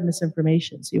spread of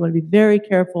misinformation. So you want to be very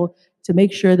careful to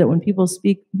make sure that when people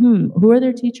speak, who are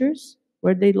their teachers?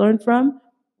 Where did they learn from?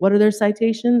 What are their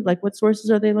citations? Like what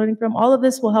sources are they learning from? All of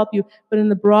this will help you. But in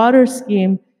the broader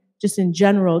scheme, just in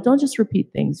general, don't just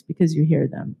repeat things because you hear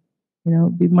them.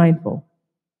 Be mindful.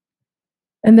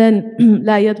 And then,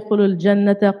 لا يدخل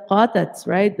الجنة قاتت,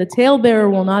 right? The talebearer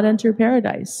will not enter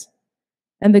paradise.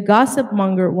 And the gossip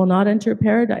monger will not enter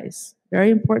paradise. Very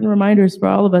important reminders for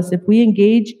all of us. If we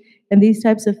engage in these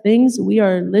types of things, we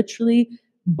are literally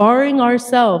barring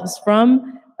ourselves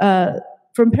from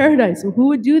paradise. Who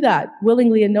would do that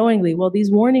willingly and knowingly? Well,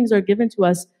 these warnings are given to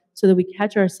us so that we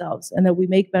catch ourselves and that we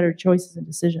make better choices and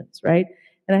decisions, right?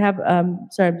 And I have,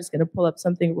 sorry, I'm just going to pull up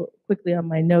something quickly on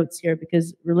my notes here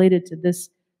because related to this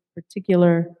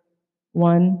particular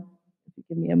one, if you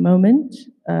give me a moment.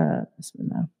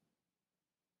 Bismillah.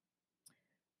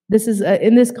 this is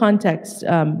in this context.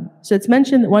 So it's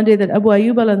mentioned one day that Abu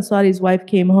Ayyub al-Ansari's wife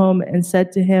came home and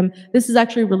said to him, this is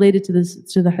actually related to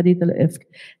the hadith al-ifk.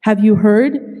 Have you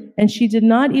heard? And she did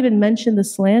not even mention the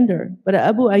slander. But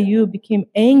Abu Ayyub became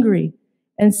angry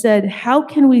and said, how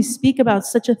can we speak about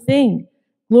such a thing?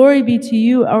 Glory be to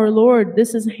you, our Lord.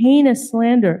 This is heinous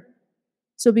slander.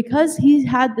 So because he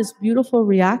had this beautiful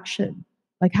reaction,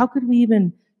 like how could we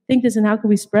even think this and how could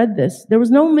we spread this? There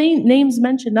was no names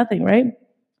mentioned, nothing, right?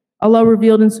 Allah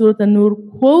revealed in Surah An-Nur,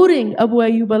 quoting Abu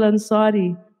Ayyub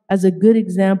al-Ansari as a good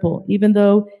example, even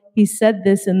though he said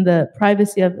this in the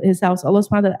privacy of his house. Allah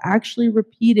subhanahu wa ta'ala actually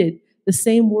repeated the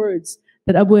same words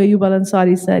that Abu Ayyub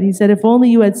al-Ansari said. He said, if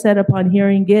only you had said upon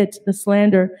hearing it, the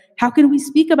slander, how can we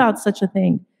speak about such a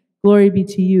thing? Glory be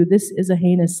to you. This is a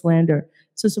heinous slander.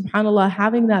 So subhanAllah,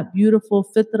 having that beautiful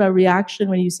fitra reaction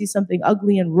when you see something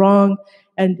ugly and wrong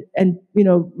and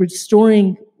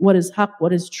restoring what is haqq,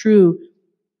 what is true,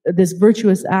 this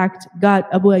virtuous act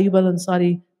got Abu Ayyub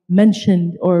al-Ansari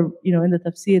mentioned or, in the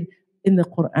tafsir in the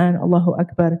Qur'an, Allahu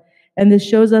Akbar. And this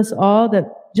shows us all that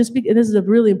and this is a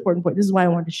really important point. This is why I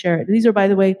wanted to share it. These are, by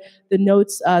the way, the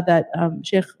notes that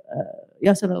Shaykh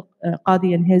Yasir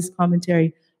al-Qadi in his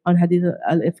commentary on Hadith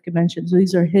al-Ifk mentioned. So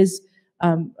these are his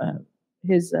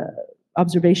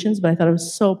observations, but I thought it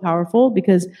was so powerful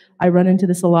because I run into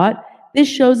this a lot. This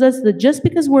shows us that just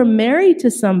because we're married to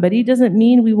somebody doesn't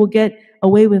mean we will get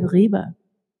away with ghiba,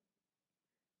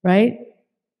 right?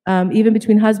 Even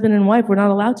between husband and wife, we're not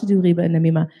allowed to do ghiba and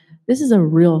namima. This is a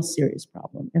real serious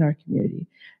problem in our community.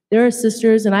 There are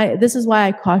sisters, and this is why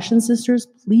I caution sisters,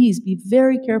 please be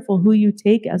very careful who you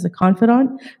take as a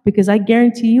confidant, because I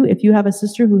guarantee you, if you have a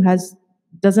sister who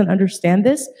doesn't understand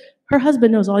this, her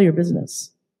husband knows all your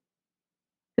business.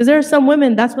 Because there are some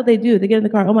women, that's what they do. They get in the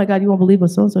car, oh my God, you won't believe what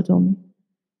so-and-so told me.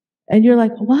 And you're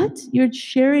like, what? You're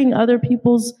sharing other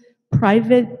people's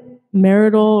private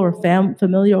marital or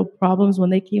familial problems when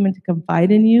they came in to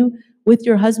confide in you with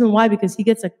your husband. Why? Because he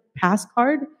gets a pass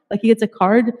card, like he gets a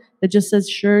card that just says,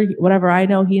 sure, whatever I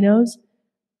know, he knows.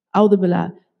 A'udhu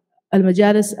billah.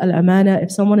 Al-majalis al-amana, if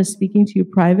someone is speaking to you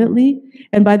privately,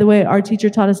 and by the way, our teacher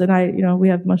taught us, and we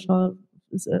have mashallah,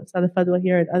 Ustadha Fadwa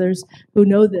here and others who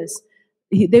know this.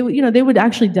 They would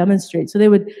actually demonstrate. So they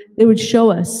would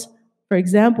show us. For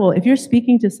example, if you're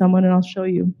speaking to someone, and I'll show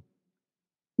you.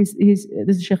 This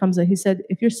is Shaykh Hamza. He said,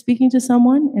 if you're speaking to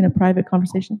someone in a private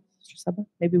conversation,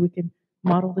 maybe we can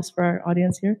model this for our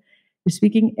audience here. You're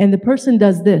speaking, and the person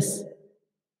does this.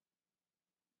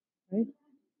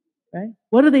 Right?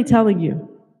 What are they telling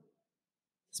you?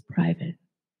 It's private.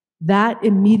 That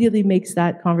immediately makes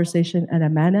that conversation an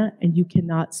amana, and you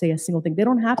cannot say a single thing. They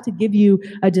don't have to give you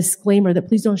a disclaimer that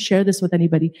please don't share this with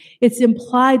anybody. It's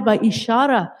implied by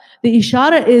ishara. The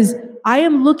ishara is, I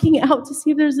am looking out to see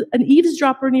if there's an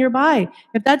eavesdropper nearby.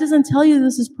 If that doesn't tell you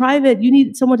this is private, you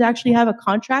need someone to actually have a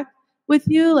contract with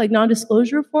you, like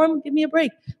non-disclosure form, give me a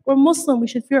break. We're Muslim, we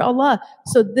should fear Allah.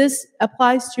 So this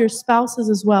applies to your spouses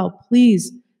as well.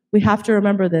 Please, we have to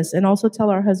remember this, and also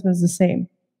tell our husbands the same.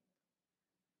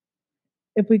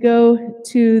 If we go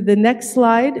to the next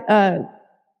slide,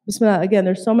 Bismillah, again,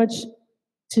 there's so much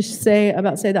to say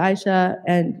about Sayyidah Aisha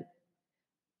and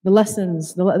the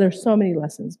lessons. There's so many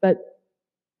lessons, but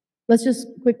let's just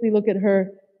quickly look at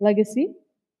her legacy.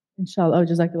 Inshallah. Oh,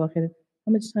 Jazakallah khair.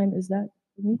 How much time is that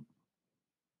for me?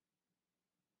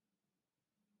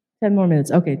 10 more minutes.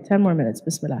 Okay, 10 more minutes.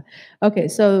 Bismillah. Okay,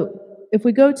 so if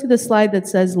we go to the slide that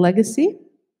says legacy,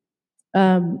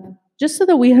 just so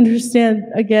that we understand,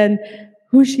 again,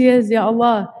 who she is, Ya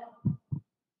Allah.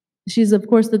 She's, of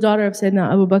course, the daughter of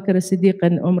Sayyidina Abu Bakr as-Siddiq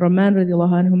and Rahman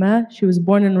radiallahu anhuma. She was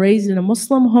born and raised in a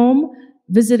Muslim home,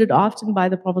 visited often by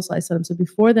the Prophet ﷺ. So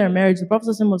before their marriage, the Prophet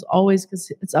ﷺ was always, because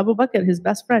it's Abu Bakr, his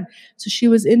best friend. So she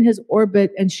was in his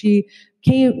orbit, and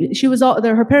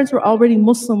her parents were already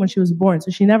Muslim when she was born.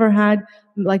 So she never had,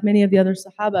 like many of the other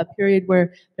Sahaba, a period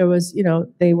where there was,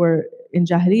 they were in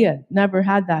Jahiliyyah. Never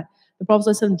had that. The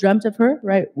Prophet ﷺ dreamt of her,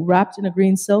 right, wrapped in a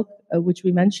green silk, which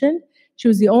we mentioned. She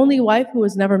was the only wife who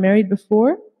was never married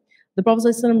before. The Prophet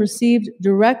ﷺ received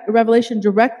direct revelation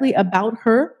directly about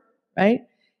her, right?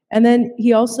 And then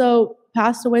he also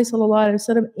passed away, sallallahu alaihi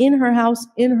wasallam, in her house,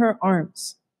 in her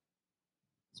arms.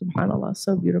 Subhanallah,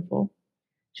 so beautiful.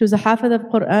 She was a hafid of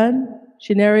Qur'an.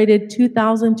 She narrated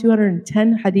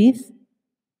 2,210 hadith.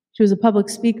 She was a public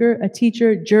speaker, a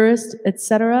teacher, jurist,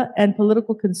 etc., and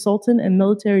political consultant and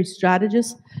military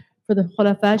strategist for the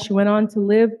Khulafa. She went on to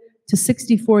live to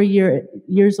 64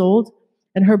 years old,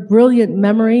 and her brilliant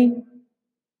memory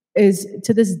is,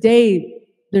 to this day,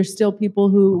 there's still people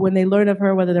who, when they learn of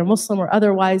her, whether they're Muslim or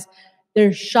otherwise,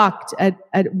 they're shocked at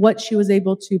what she was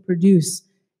able to produce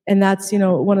And that's,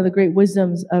 one of the great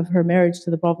wisdoms of her marriage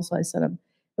to the Prophet ﷺ.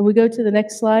 If we go to the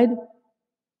next slide,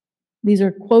 these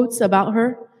are quotes about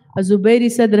her.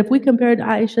 Az-Zubaydi said that if we compared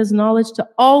Aisha's knowledge to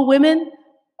all women,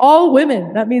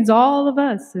 that means all of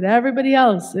us and everybody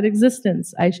else in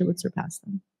existence, Aisha would surpass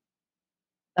them.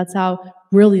 That's how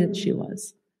brilliant she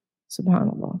was.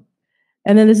 SubhanAllah.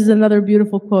 And then this is another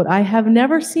beautiful quote. I have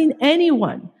never seen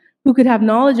anyone who could have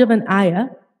knowledge of an ayah,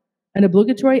 an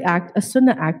obligatory act, a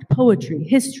sunnah act, poetry,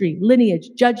 history,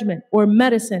 lineage, judgment, or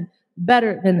medicine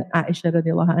better than Aisha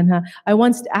radiallahu anha. I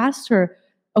once asked her,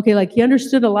 okay, like he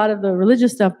understood a lot of the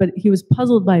religious stuff, but he was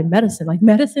puzzled by medicine. Like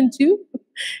medicine too?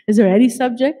 Is there any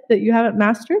subject that you haven't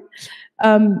mastered?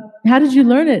 How did you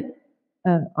learn it,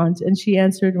 aunt? And she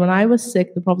answered, when I was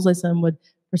sick, the Prophet ﷺ would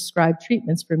prescribe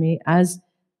treatments for me as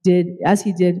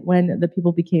he did when the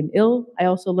people became ill. I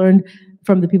also learned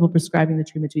from the people prescribing the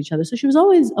treatment to each other. So she was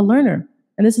always a learner.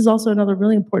 And this is also another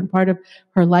really important part of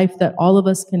her life that all of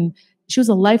us can. She was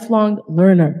a lifelong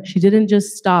learner. She didn't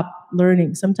just stop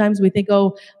learning. Sometimes we think,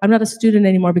 oh, I'm not a student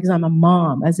anymore because I'm a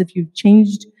mom, as if you've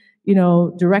changed,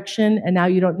 direction and now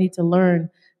you don't need to learn.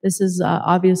 This is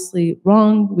obviously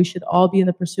wrong. We should all be in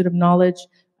the pursuit of knowledge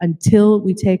until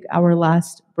we take our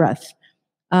last breath.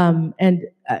 And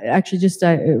actually, just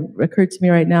it occurred to me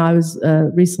right now, I was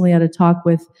recently at a talk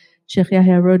with Shaykh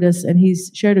Yahya Rodas, and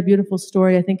he's shared a beautiful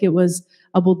story. I think it was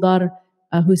Abu Dhar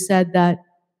who said that,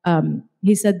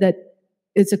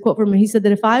 it's a quote from him, he said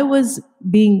that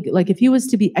if he was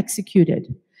to be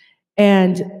executed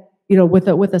and,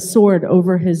 with a sword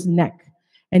over his neck,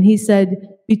 and he said,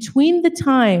 between the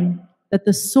time that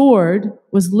the sword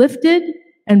was lifted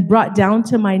and brought down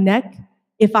to my neck,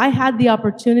 if I had the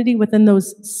opportunity within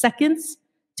those seconds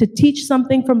to teach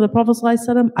something from the Prophet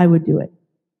ﷺ, I would do it.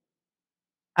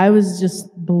 I was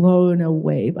just blown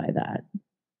away by that.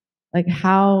 Like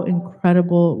how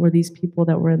incredible were these people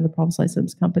that were in the Prophet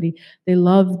ﷺ's company. They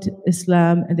loved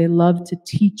Islam and they loved to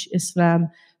teach Islam.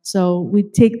 So we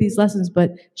take these lessons,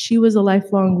 but she was a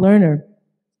lifelong learner.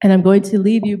 And I'm going to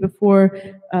leave you before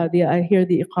I hear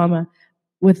the Iqamah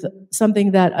with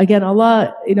something that, again,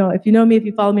 Allah, if you know me, if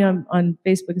you follow me on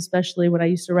Facebook, especially when I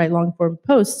used to write long form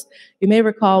posts, you may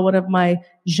recall one of my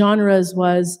genres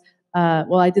was,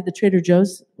 I did the Trader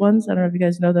Joe's ones. I don't know if you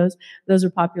guys know those. Those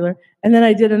are popular. And then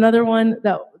I did another one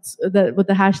that with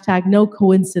the hashtag no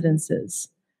coincidences,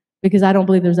 because I don't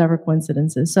believe there's ever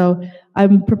coincidences. So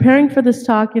I'm preparing for this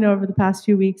talk, over the past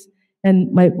few weeks, and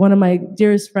one of my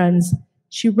dearest friends,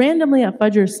 she randomly at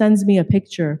Fajr sends me a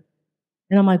picture.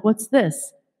 And I'm like, what's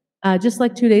this? Just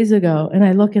like 2 days ago. And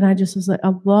I look and I just was like,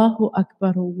 Allahu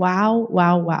Akbar, wow,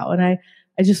 wow, wow. And I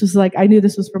just was like, I knew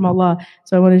this was from Allah.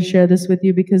 So I wanted to share this with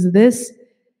you because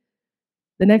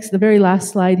the very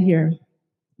last slide here,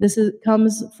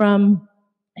 comes from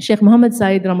Sheikh Muhammad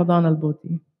Saeed Ramadan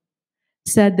al-Bouti.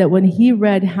 Said that when he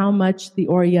read how much the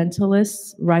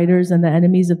Orientalists, writers, and the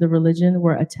enemies of the religion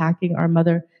were attacking our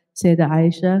mother, Sayyidah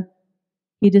Aisha,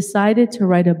 he decided to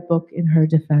write a book in her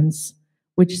defense,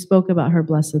 which spoke about her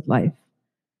blessed life.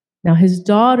 Now, his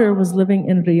daughter was living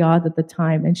in Riyadh at the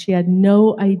time, and she had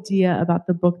no idea about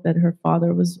the book that her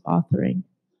father was authoring.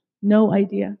 No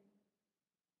idea.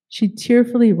 She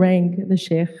tearfully rang the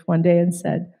Sheikh one day and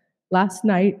said, last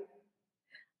night,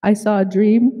 I saw a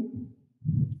dream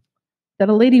that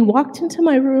a lady walked into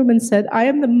my room and said, I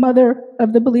am the mother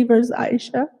of the believers,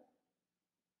 Aisha.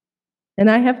 And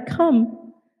I have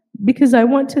come because I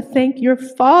want to thank your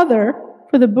father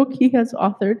for the book he has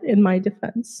authored in my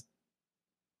defense.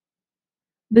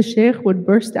 The Shaykh would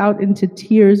burst out into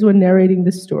tears when narrating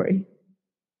this story.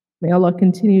 May Allah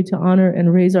continue to honor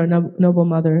and raise our noble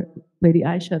mother, Lady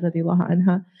Aisha radiallahu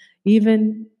anha.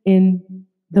 Even in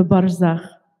the barzakh,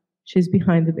 she's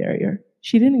behind the barrier.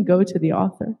 She didn't go to the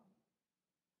author.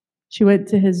 She went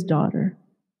to his daughter.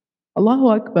 Allahu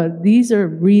Akbar, these are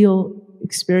real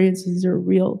experiences, these are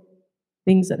real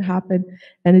things that happen.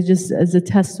 And it just as a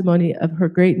testimony of her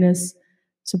greatness,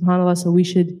 subhanAllah. So we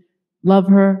should love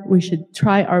her. We should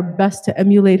try our best to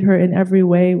emulate her in every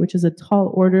way, which is a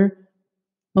tall order.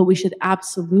 But we should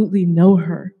absolutely know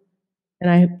her.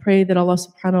 And I pray that Allah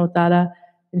subhanahu wa ta'ala,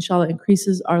 inshallah,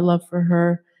 increases our love for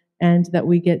her and that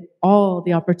we get all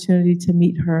the opportunity to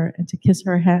meet her and to kiss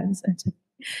her hands and to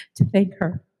thank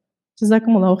her.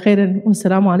 Jazakumullahu khairan.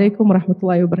 Wassalamu alaikum wa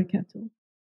rahmatullahi wa barakatuh.